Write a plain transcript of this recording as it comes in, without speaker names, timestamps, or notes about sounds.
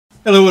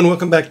Hello and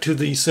welcome back to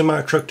the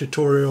semi-truck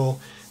tutorial.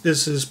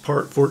 This is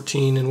part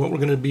 14, and what we're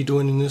going to be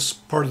doing in this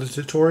part of the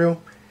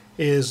tutorial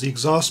is the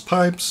exhaust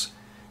pipes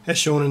as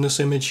shown in this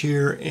image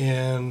here,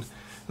 and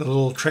the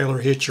little trailer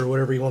hitch or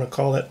whatever you want to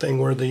call that thing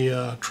where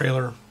the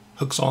trailer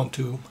hooks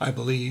onto, I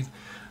believe.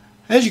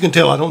 As you can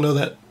tell, I don't know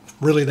that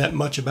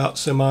much about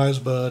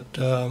semis,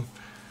 but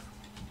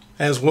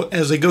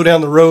as they go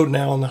down the road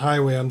now on the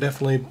highway, I'm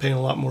definitely paying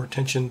a lot more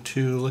attention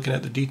to looking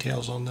at the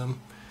details on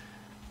them,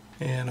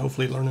 and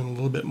hopefully learning a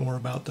little bit more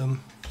about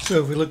them.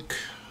 So if we look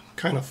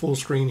kind of full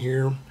screen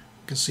here, you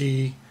can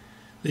see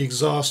the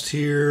exhaust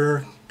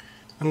here.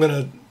 I'm going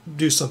to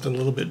do something a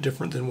little bit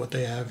different than what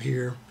they have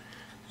here.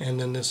 And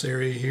then this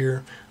area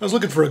here. I was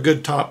looking for a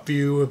good top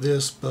view of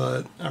this,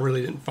 but I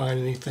really didn't find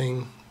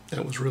anything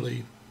that was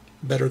really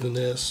better than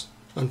this,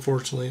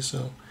 unfortunately.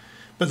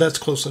 But that's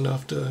close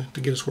enough to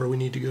get us where we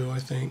need to go, I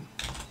think.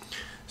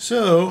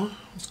 So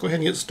let's go ahead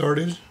and get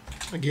started.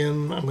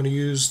 Again, I'm going to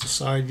use the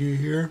side view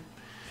here.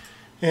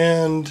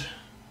 And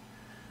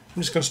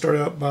I'm just going to start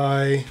out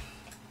by,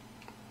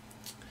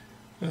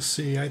 let's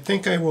see, I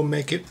think I will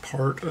make it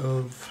part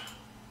of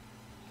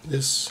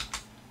this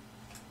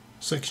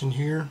section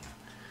here.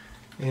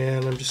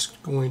 And I'm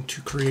just going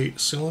to create a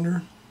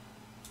cylinder.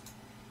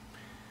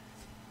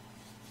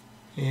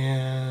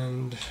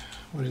 And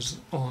what is it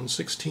on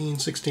 16?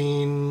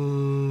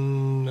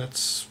 16,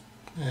 that's,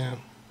 yeah,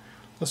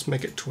 let's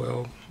make it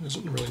 12. It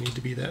doesn't really need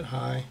to be that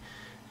high.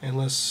 And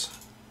let's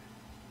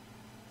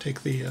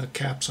take the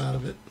caps out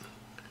of it.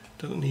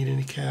 Doesn't need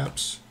any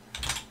caps.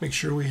 Make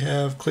sure we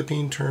have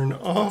clipping turned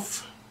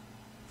off.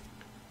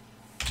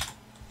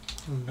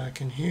 And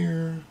back in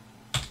here.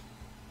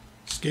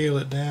 Scale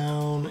it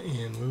down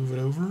and move it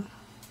over.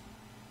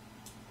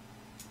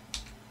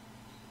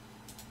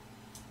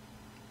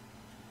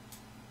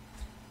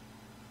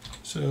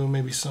 So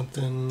maybe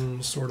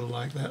something sort of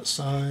like that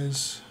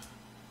size.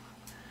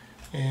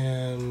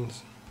 And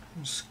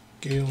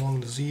scale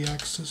along the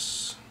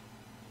Z-axis.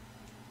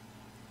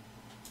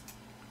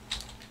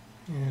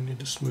 And need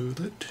to smooth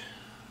it.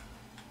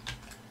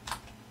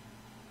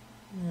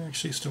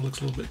 Actually, it still looks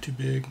a little bit too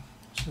big,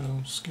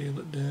 so scale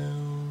it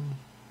down.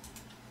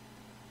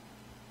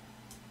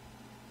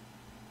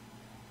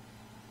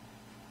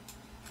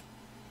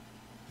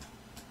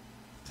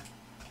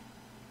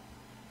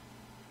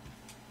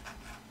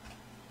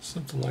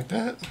 Something like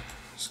that.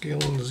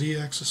 Scale on the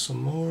Z-axis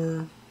some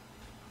more.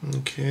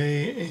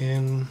 Okay,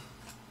 and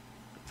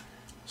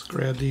let's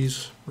grab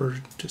these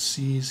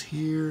vertices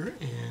here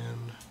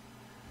and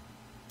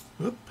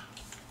whoop,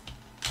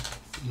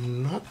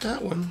 not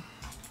that one.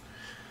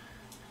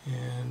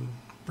 And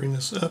bring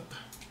this up.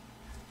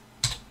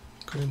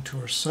 Go into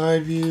our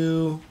side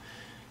view.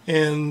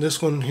 And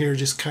this one here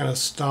just kind of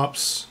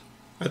stops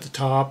at the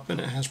top,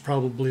 and it has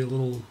probably a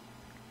little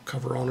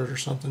cover on it or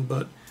something.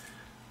 But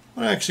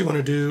what I actually want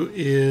to do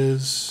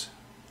is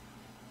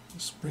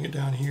let's bring it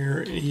down here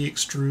and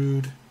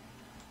extrude.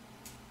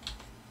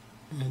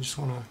 And I just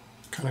want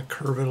to kind of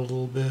curve it a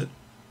little bit.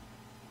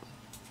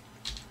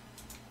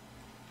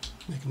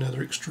 Make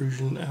another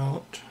extrusion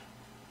out.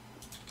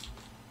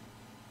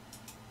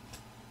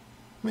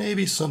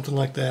 Maybe something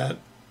like that.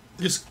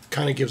 Just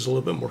kind of gives a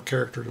little bit more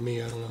character to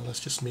me. I don't know,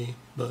 that's just me.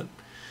 But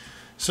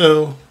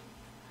so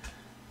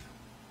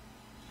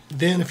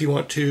then if you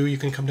want to, you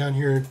can come down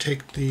here and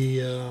take the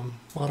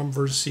bottom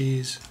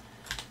vertices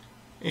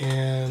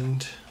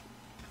and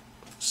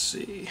let's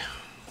see,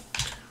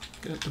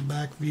 get the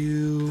back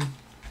view.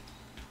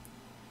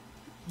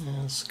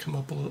 Yeah, let's come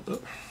up a little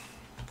bit.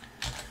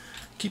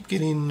 Keep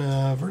getting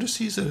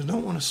vertices that I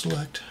don't want to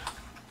select.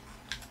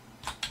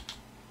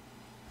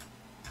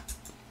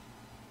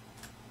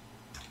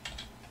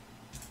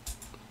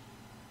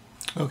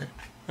 Okay,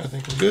 I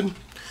think we're good.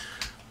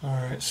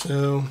 Alright,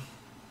 so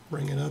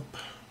bring it up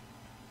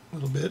a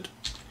little bit,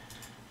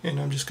 and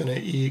I'm just going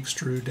to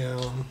extrude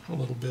down a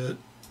little bit.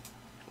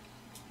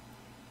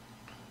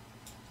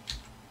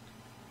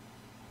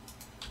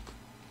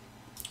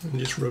 I'm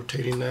just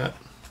rotating that.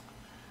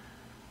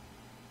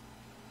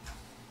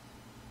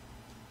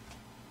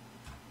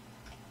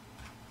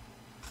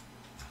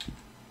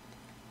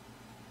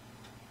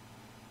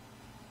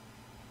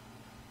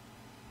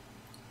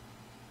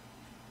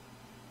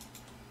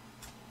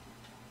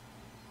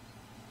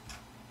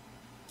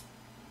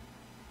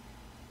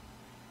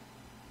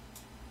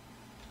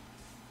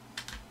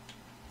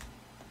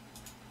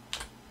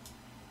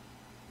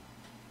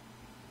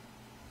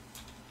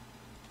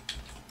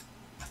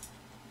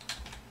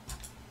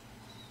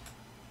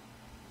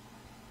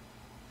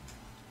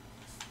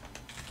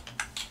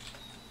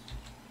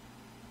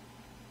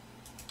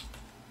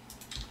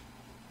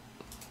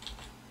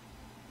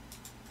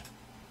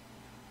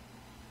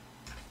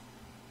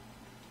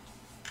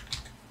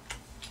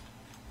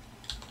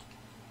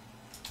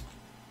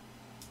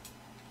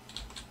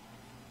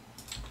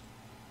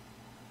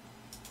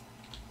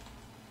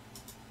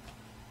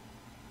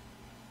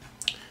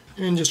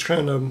 And just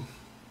trying to,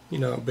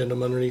 bend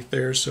them underneath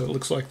there so it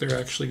looks like they're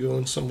actually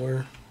going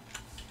somewhere.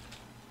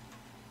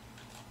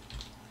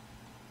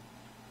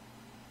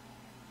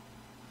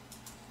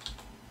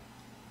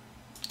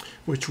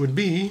 which would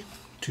be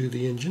to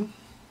the engine,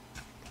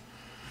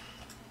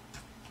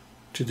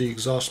 to the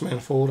exhaust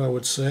manifold, I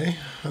would say.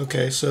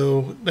 Okay,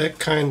 so that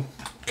kind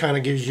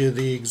of gives you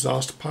the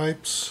exhaust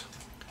pipes.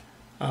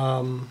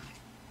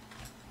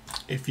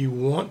 If you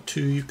want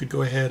to, you could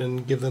go ahead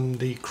and give them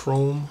the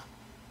chrome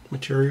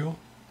material.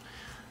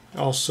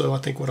 Also, I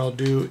think what I'll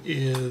do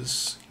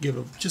is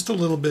give just a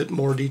little bit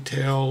more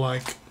detail,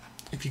 like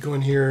if you go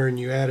in here and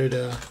you added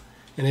an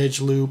edge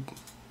loop,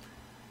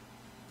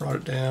 brought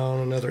it down,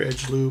 another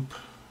edge loop,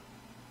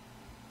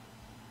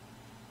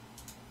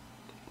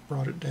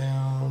 brought it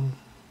down,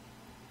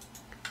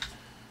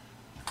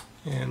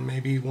 and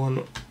maybe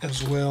one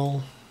as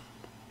well.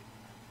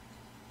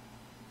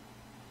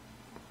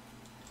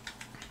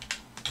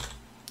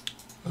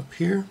 Up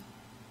here.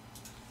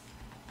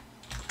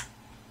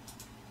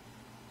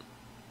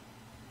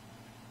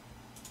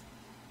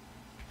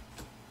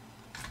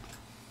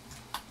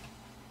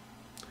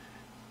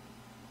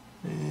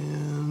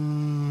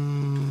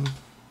 And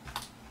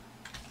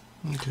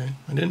okay,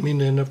 I didn't mean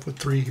to end up with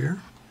 3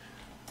 here.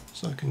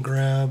 So I can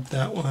grab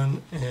that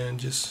one and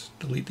just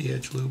delete the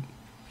edge loop.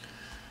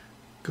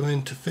 Go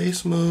into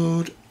face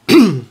mode,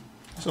 so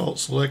Alt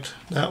select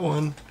that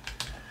one.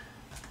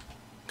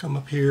 Come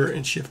up here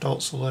and Shift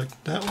Alt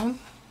select that one.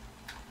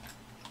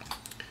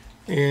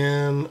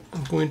 And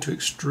I'm going to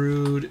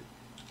extrude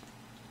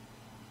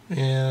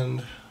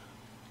and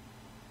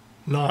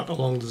not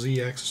along the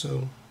Z axis,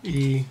 so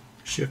E,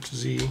 Shift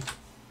Z.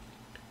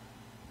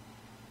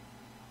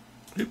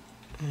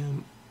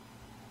 And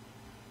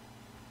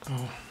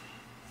oh,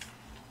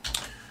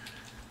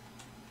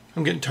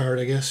 I'm getting tired,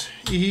 I guess.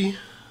 E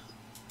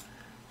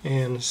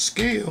and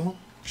scale,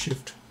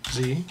 Shift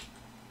Z.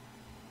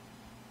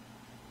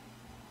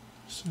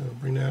 So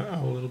bring that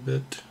out a little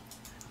bit.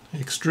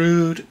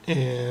 Extrude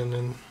and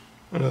then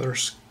another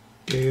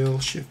scale,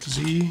 Shift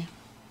Z.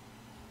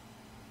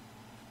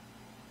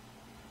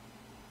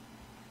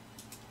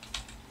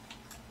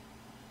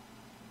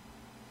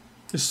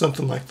 Just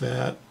something like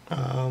that.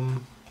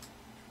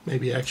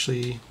 Maybe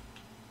actually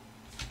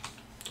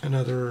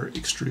another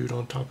extrude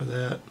on top of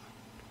that.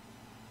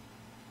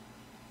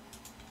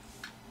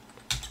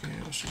 Yeah,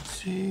 I should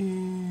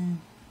see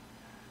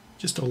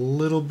just a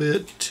little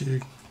bit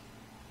to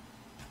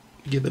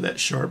give it that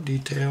sharp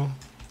detail.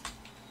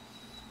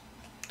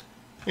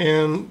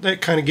 And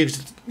that kind of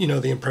gives, you know,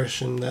 the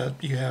impression that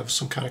you have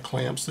some kind of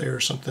clamps there or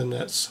something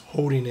that's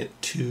holding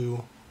it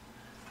to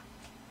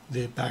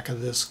the back of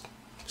this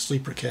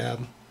sleeper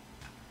cab.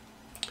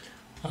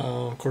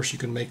 Of course, you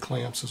can make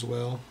clamps as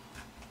well.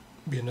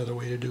 Be another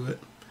way to do it.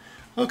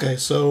 Okay,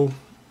 so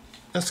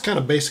that's kind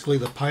of basically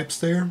the pipes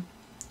there.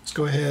 Let's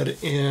go ahead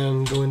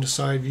and go into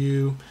side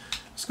view.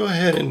 Let's go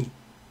ahead and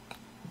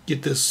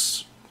get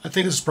this. I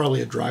think this is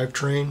probably a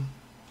drivetrain.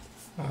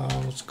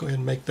 Let's go ahead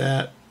and make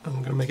that. I'm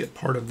going to make it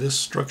part of this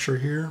structure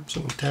here.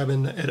 So I'm going to tab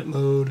into edit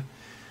mode,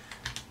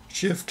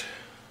 Shift,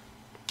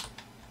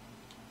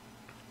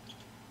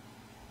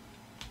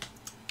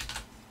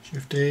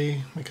 Shift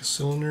A, make a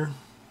cylinder.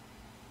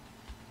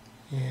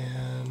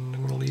 And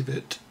I'm going to leave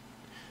it.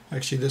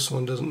 Actually, this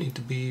one doesn't need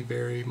to be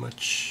very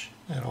much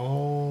at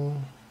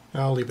all.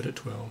 I'll leave it at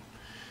 12.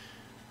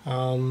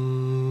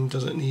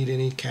 Doesn't need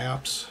any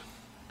caps.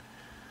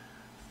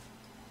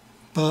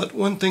 But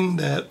one thing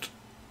that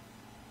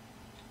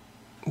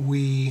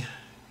we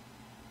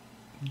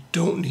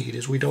don't need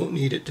is we don't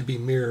need it to be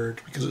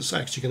mirrored because it's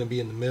actually going to be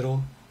in the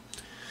middle.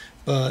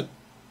 But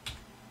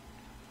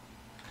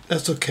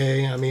that's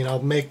okay. I mean,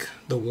 I'll make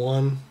the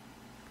one.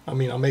 I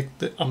mean, I'll make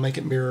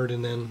it mirrored,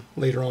 and then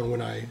later on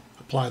when I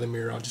apply the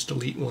mirror, I'll just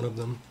delete one of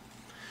them.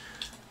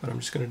 But I'm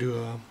just going to do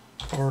a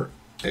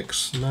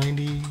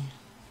RX90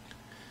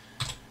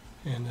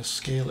 and just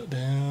scale it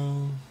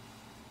down.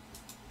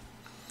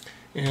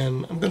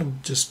 And I'm going to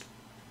just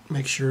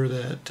make sure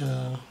that,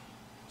 let's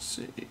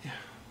see,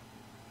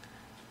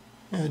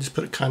 yeah, just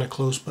put it kind of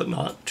close, but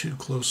not too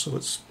close, so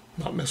it's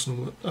not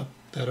messing with up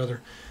that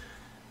other.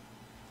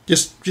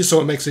 Just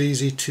so it makes it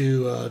easy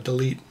to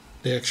delete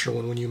the extra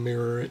one when you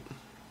mirror it.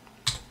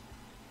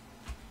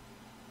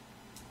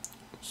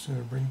 So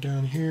bring it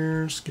down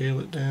here, scale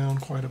it down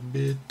quite a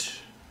bit.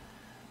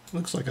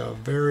 Looks like a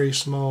very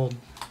small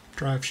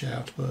drive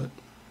shaft, but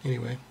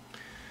anyway.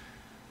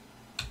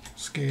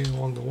 Scale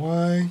along the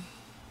Y.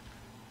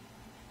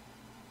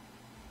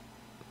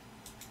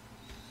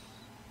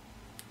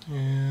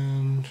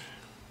 And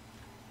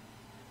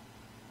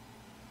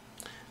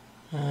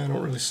I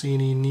don't really see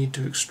any need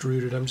to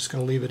extrude it. I'm just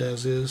going to leave it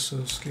as is.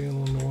 So scale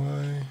on the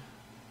Y.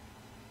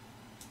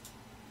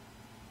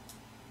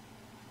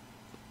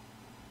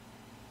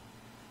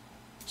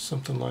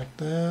 Something like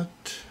that.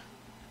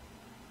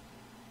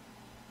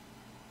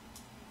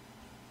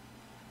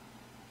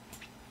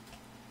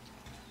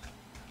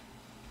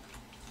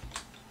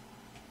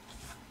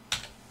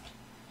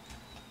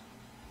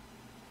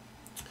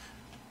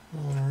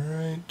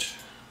 Alright.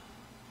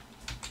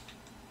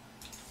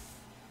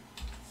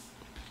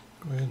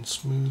 Go ahead and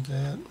smooth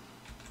that.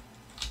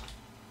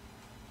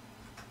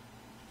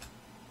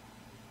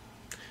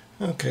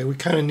 Okay, we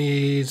kind of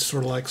need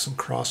sort of like some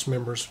cross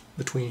members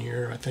between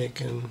here, I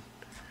think, and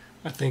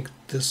I think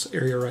this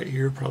area right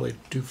here probably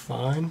do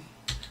fine.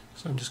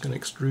 So I'm just going to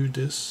extrude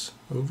this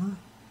over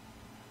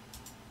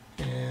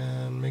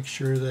and make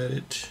sure that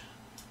it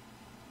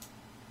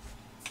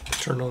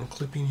turn on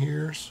clipping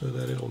here so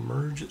that it'll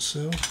merge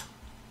itself,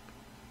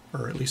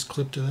 or at least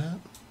clip to that,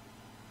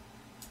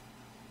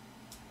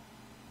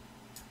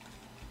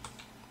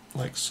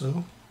 like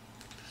so.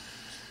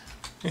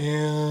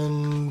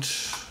 And let's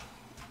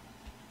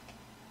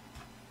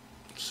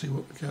see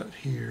what we got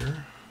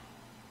here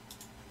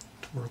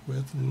to work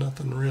with.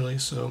 Nothing really,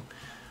 so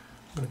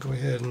I'm going to go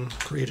ahead and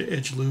create an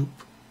edge loop,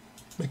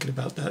 make it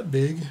about that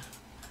big,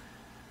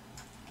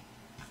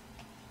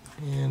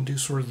 and do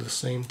sort of the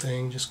same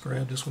thing. Just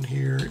grab this one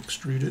here,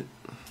 extrude it.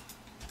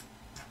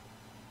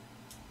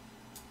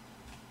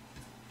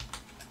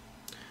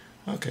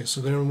 Okay,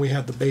 so then we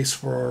have the base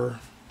for our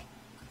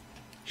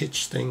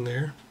hitch thing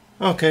there.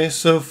 Okay,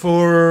 so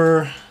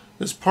for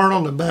this part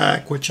on the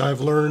back, which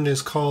I've learned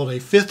is called a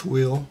fifth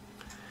wheel,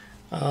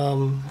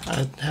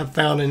 I have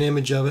found an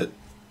image of it,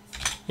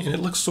 and it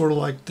looks sort of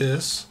like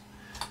this.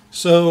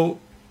 So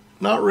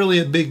not really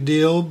a big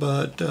deal,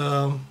 but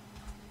at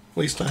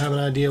least I have an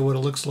idea what it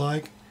looks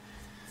like.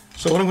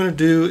 So what I'm going to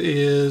do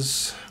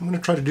is I'm going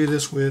to try to do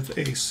this with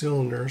a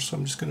cylinder. So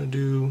I'm just going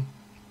to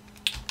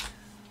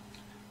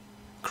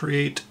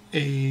create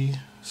a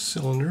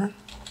cylinder,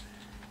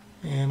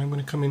 and I'm going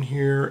to come in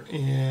here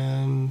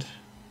and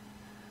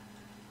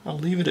I'll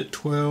leave it at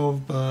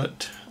 12,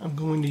 but I'm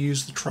going to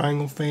use the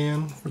triangle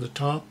fan for the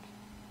top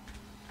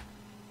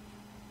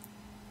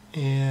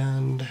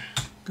and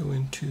go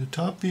into the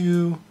top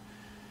view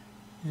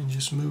and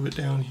just move it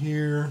down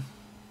here.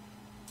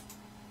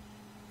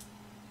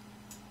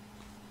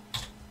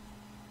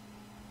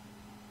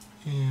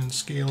 And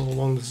scale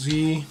along the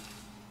Z.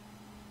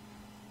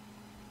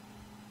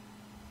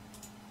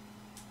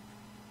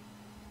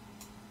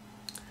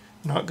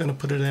 Not going to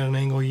put it at an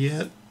angle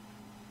yet.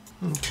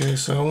 Okay,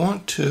 so I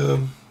want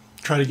to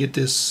try to get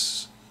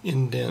these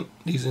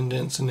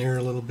indents in there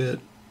a little bit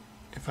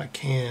if I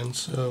can.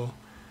 So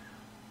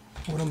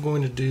what I'm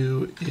going to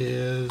do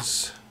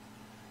is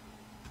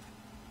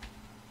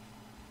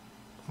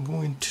I'm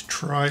going to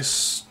try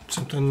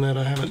something that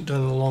I haven't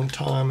done in a long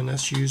time, and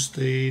that's use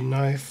the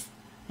knife.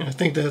 And I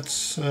think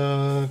that's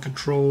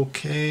Control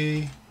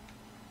K.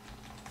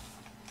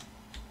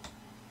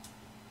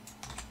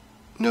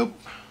 Nope.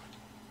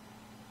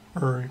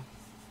 Or,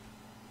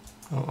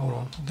 oh, hold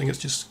on. I think it's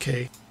just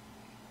K.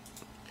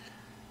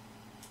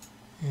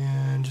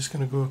 And just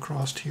going to go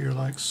across here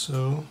like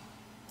so.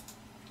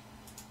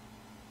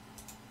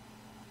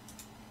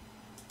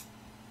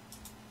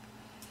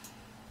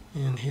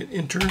 And hit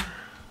enter.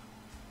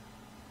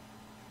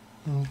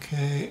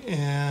 Okay,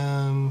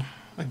 and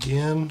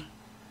again,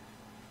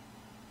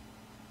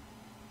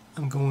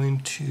 I'm going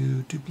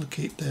to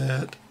duplicate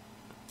that.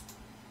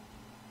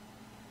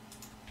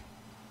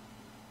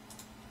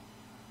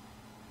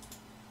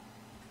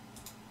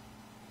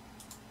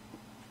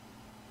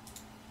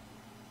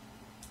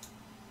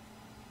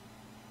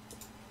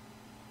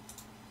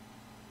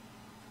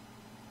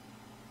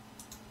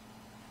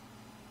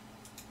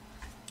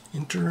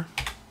 Enter.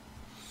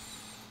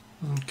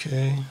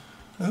 Okay.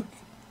 Oh,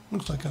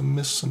 looks like I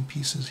missed some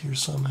pieces here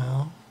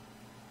somehow.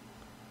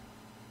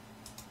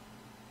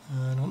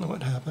 I don't know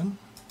what happened.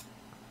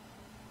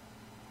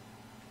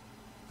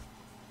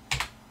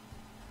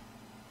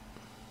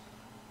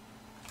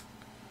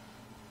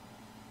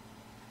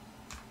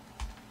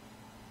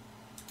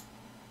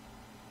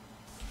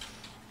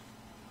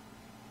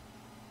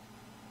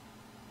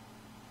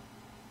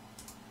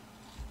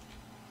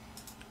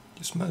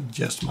 Just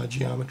adjust my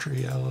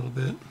geometry out a little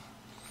bit.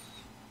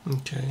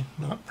 Okay,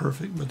 not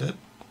perfect, but that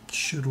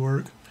should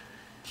work.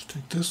 Let's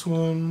take this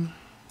one,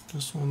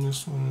 this one,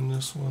 this one, and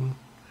this one,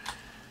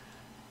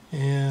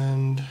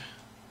 and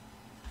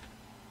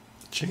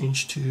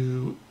change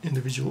to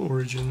individual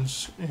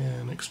origins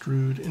and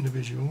extrude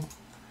individual.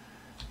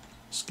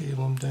 Scale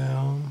them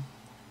down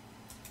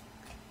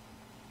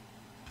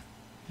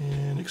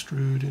and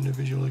extrude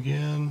individual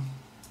again.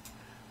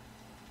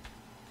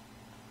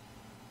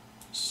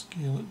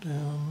 Scale it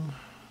down.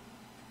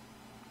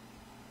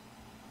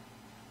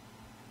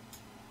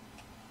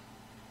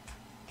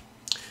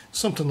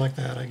 Something like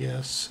that, I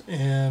guess.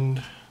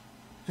 And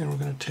then we're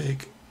going to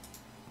take,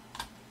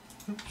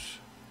 oops,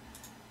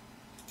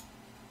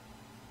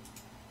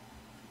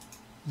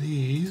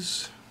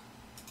 these,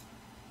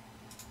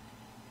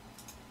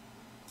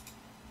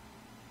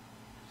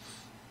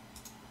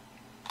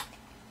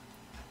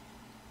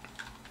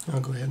 I'll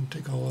go ahead and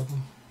take all of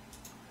them.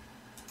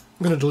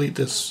 I'm going to delete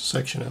this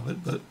section of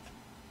it, but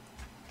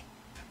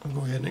I'll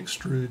go ahead and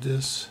extrude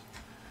this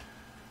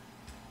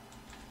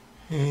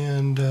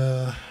and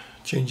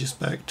change this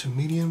back to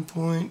medium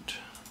point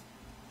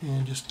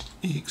and just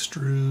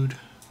extrude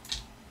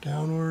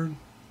downward.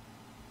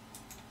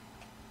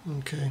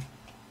 Okay.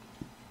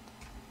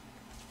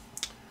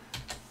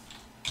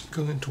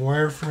 Go into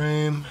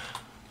wireframe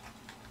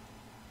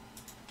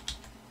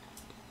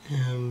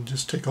and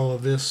just take all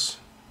of this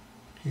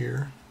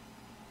here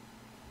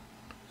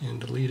and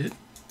delete it.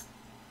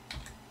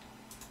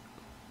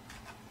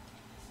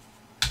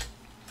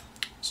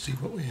 See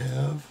what we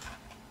have.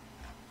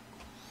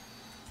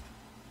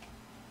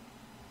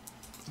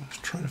 Let's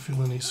try to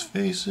fill in these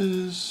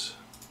faces.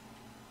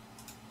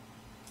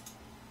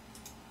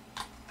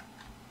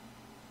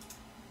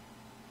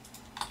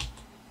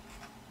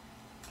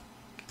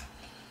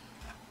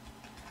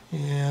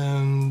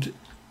 And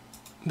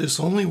this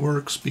only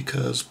works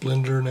because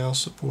Blender now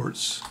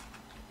supports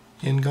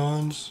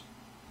N-gons.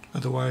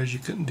 Otherwise you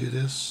couldn't do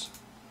this.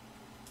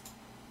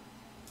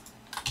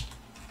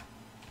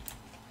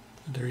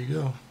 There you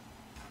go.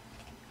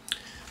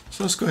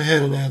 So let's go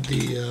ahead and add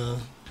the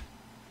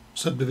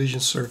subdivision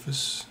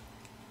surface.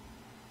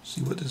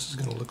 See what this is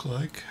going to look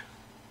like.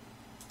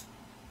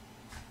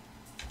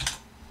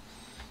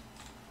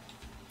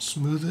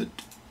 Smooth it,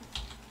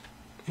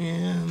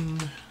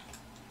 and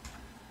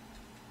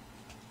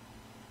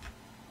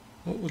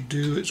what we'll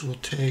do is we'll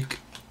take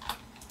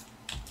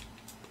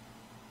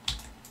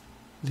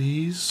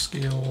these,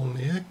 scale on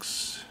the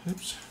X,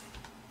 oops,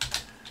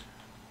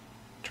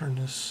 turn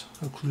this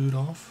occlude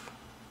off.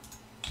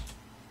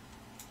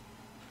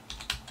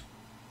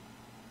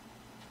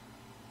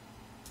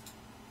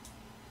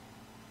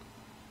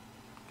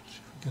 See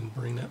if we can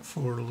bring that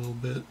forward a little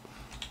bit.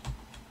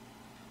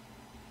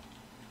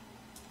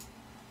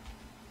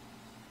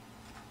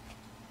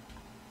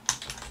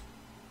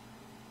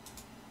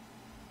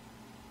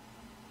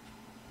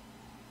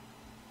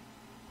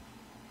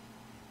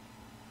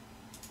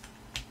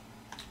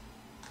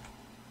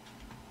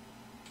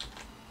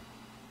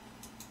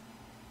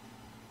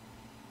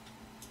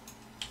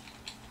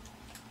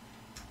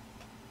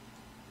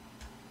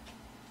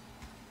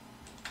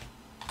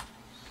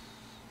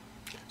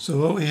 So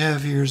what we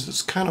have here is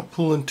it's kind of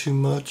pulling too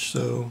much,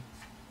 so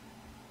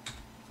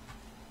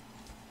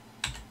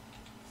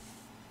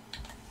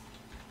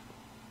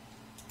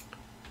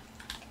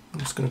I'm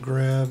just going to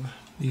grab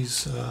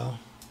these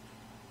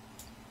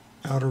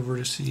outer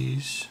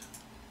vertices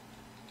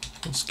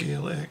and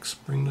scale X,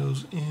 bring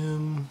those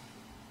in,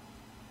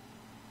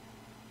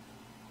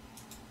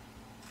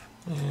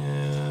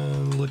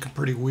 and looking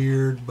pretty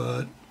weird,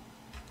 but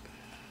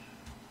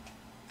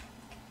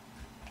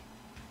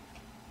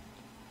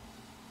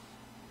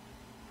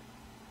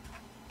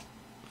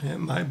it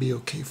might be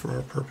okay for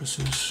our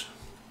purposes.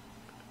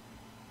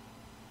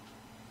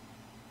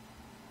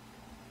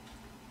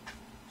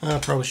 I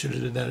probably should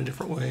have did that a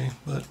different way,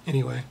 but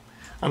anyway,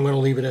 I'm going to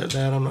leave it at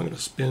that. I'm not going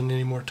to spend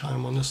any more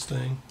time on this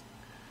thing.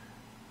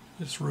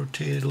 Just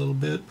rotate it a little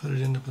bit, put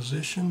it into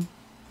position.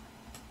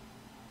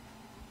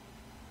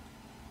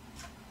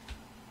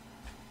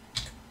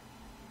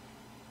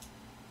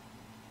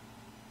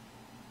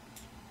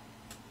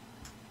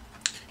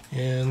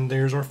 And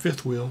there's our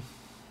fifth wheel.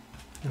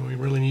 And we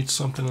really need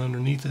something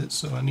underneath it,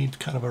 so I need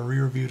kind of a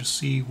rear view to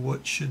see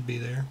what should be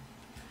there.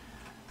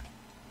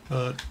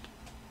 But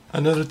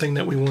another thing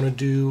that we want to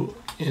do,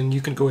 and you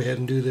can go ahead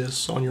and do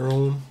this on your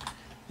own,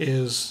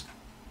 is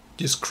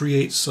just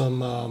create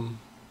some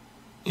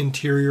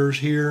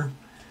interiors here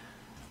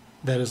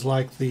that is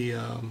like the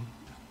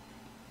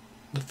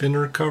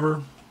fender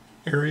cover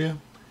area.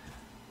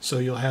 So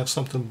you'll have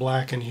something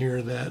black in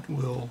here that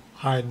will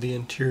hide the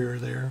interior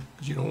there,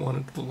 because you don't want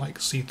it to like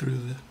see through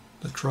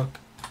the truck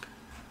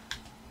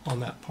on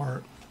that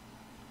part.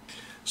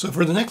 So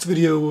for the next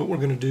video, what we're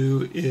going to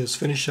do is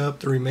finish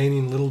up the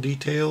remaining little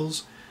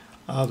details.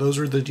 Those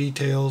are the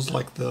details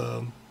like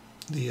the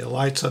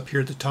lights up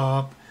here at the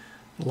top,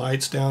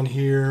 lights down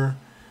here,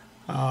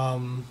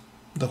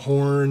 the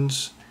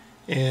horns,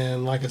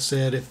 and like I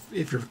said,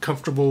 if you're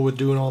comfortable with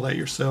doing all that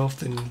yourself,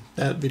 then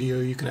that video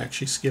you can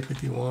actually skip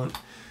if you want.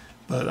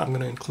 But I'm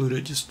going to include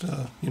it just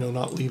you know,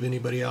 not leave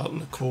anybody out in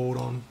the cold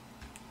on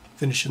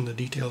finishing the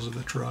details of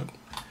the truck.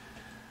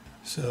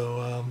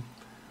 So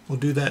we'll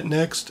do that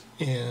next,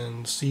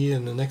 and see you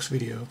in the next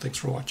video. Thanks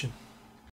for watching.